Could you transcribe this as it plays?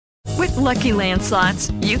With Lucky Land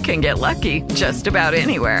Slots, you can get lucky just about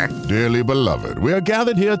anywhere. Dearly beloved, we are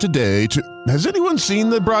gathered here today to... Has anyone seen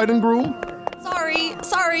the bride and groom?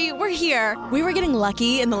 Sorry, we're here. We were getting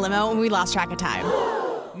lucky in the limo and we lost track of time.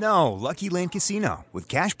 No, Lucky Land Casino, with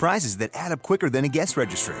cash prizes that add up quicker than a guest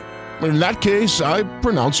registry. In that case, I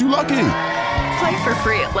pronounce you lucky. Play for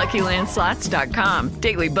free at LuckyLandSlots.com.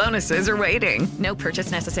 Daily bonuses are waiting. No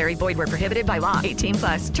purchase necessary. Void where prohibited by law.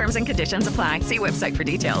 18+. Terms and conditions apply. See website for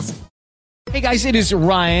details. Hey guys, it is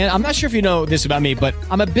Ryan. I'm not sure if you know this about me, but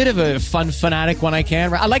I'm a bit of a fun fanatic when I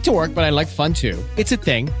can. I like to work, but I like fun too. It's a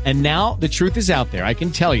thing. And now the truth is out there. I can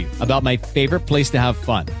tell you about my favorite place to have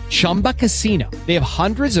fun. Chumba Casino. They have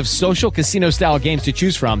hundreds of social casino style games to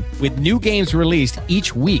choose from with new games released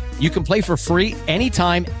each week. You can play for free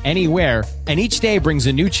anytime, anywhere. And each day brings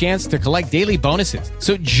a new chance to collect daily bonuses.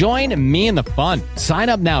 So join me in the fun. Sign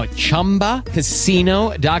up now at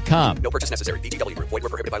ChumbaCasino.com. No purchase necessary. VGW. Void where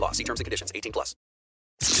prohibited by law. See terms and conditions. 18+.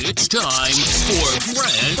 It's time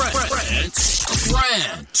for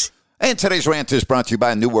Rant. And today's rant is brought to you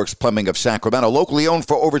by New Works Plumbing of Sacramento. Locally owned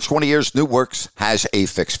for over 20 years, New Works has a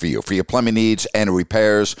fix for you. For your plumbing needs and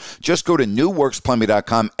repairs, just go to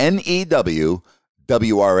newworksplumbing.com,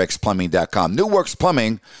 NEWWRXplumbing.com. New Works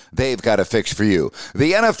Plumbing, they've got a fix for you.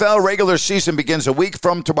 The NFL regular season begins a week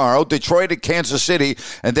from tomorrow. Detroit at Kansas City,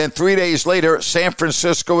 and then 3 days later, San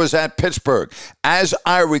Francisco is at Pittsburgh. As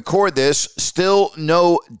I record this, still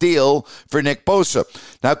no deal for Nick Bosa.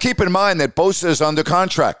 Now, keep in mind that Bosa is under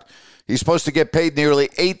contract. He's supposed to get paid nearly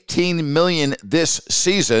 $18 million this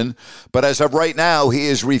season, but as of right now, he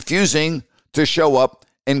is refusing to show up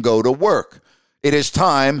and go to work. It is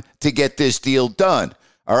time to get this deal done,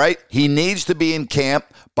 all right? He needs to be in camp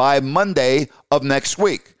by Monday of next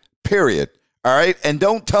week, period, all right? And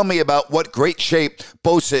don't tell me about what great shape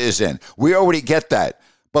Bosa is in. We already get that.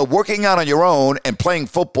 But working out on your own and playing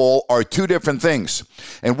football are two different things.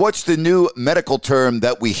 And what's the new medical term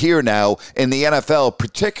that we hear now in the NFL,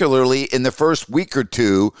 particularly in the first week or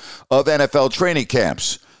two of NFL training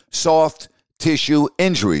camps? Soft tissue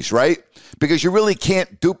injuries, right? Because you really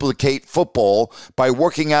can't duplicate football by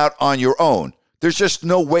working out on your own. There's just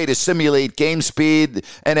no way to simulate game speed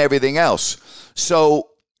and everything else.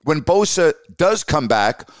 So when Bosa does come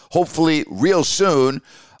back, hopefully real soon,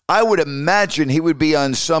 I would imagine he would be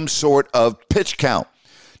on some sort of pitch count.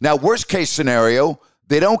 Now, worst case scenario,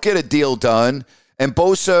 they don't get a deal done, and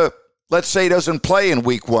Bosa, let's say, doesn't play in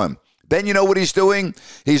week one. Then you know what he's doing?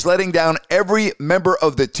 He's letting down every member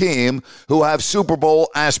of the team who have Super Bowl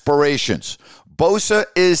aspirations. Bosa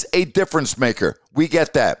is a difference maker. We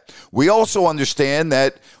get that. We also understand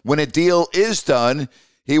that when a deal is done,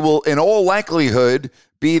 he will, in all likelihood,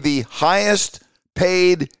 be the highest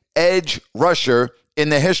paid edge rusher in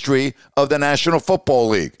the history of the National Football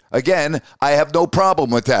League. Again, I have no problem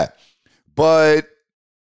with that. But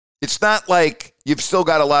it's not like you've still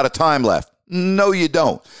got a lot of time left. No, you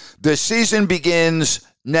don't. The season begins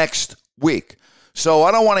next week. So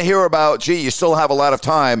I don't want to hear about, gee, you still have a lot of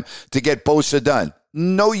time to get Bosa done.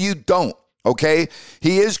 No, you don't, okay?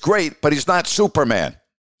 He is great, but he's not Superman.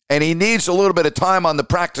 And he needs a little bit of time on the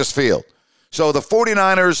practice field. So the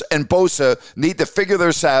 49ers and Bosa need to figure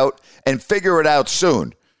this out and figure it out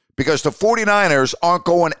soon. Because the 49ers aren't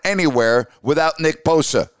going anywhere without Nick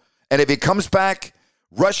Bosa. And if he comes back,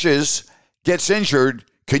 rushes, gets injured,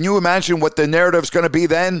 can you imagine what the narrative's going to be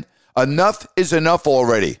then? Enough is enough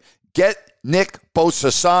already. Get Nick Bosa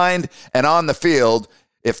signed and on the field.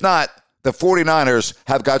 If not, the 49ers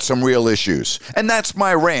have got some real issues. And that's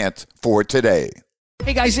my rant for today.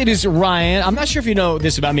 Hey guys, it is Ryan. I'm not sure if you know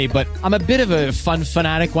this about me, but I'm a bit of a fun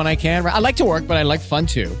fanatic when I can. I like to work, but I like fun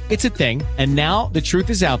too. It's a thing. And now the truth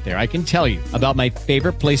is out there. I can tell you about my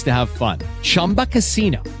favorite place to have fun. Chumba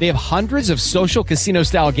Casino. They have hundreds of social casino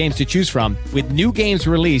style games to choose from with new games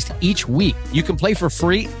released each week. You can play for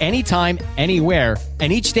free anytime, anywhere.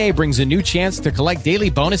 And each day brings a new chance to collect daily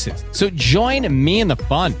bonuses. So join me in the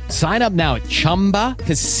fun. Sign up now at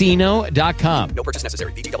ChumbaCasino.com. No purchase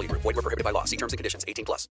necessary. VGW. Void where prohibited by law. See terms and conditions.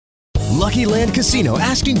 18+. Lucky Land Casino,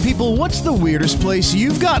 asking people, what's the weirdest place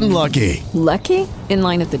you've gotten lucky? Lucky? In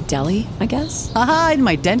line at the deli, I guess? Aha, in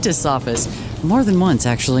my dentist's office. More than once,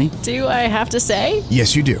 actually. Do I have to say?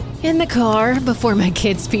 Yes, you do. In the car before my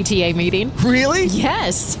kids' PTA meeting. Really?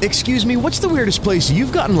 Yes. Excuse me, what's the weirdest place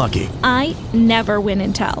you've gotten lucky? I never win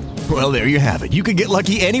and tell. Well, there you have it. You can get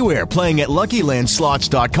lucky anywhere, playing at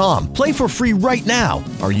LuckyLandSlots.com. Play for free right now.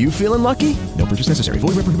 Are you feeling lucky? No purchase necessary. Void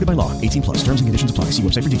where prohibited by law. 18+. Terms and conditions apply. See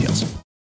website for details.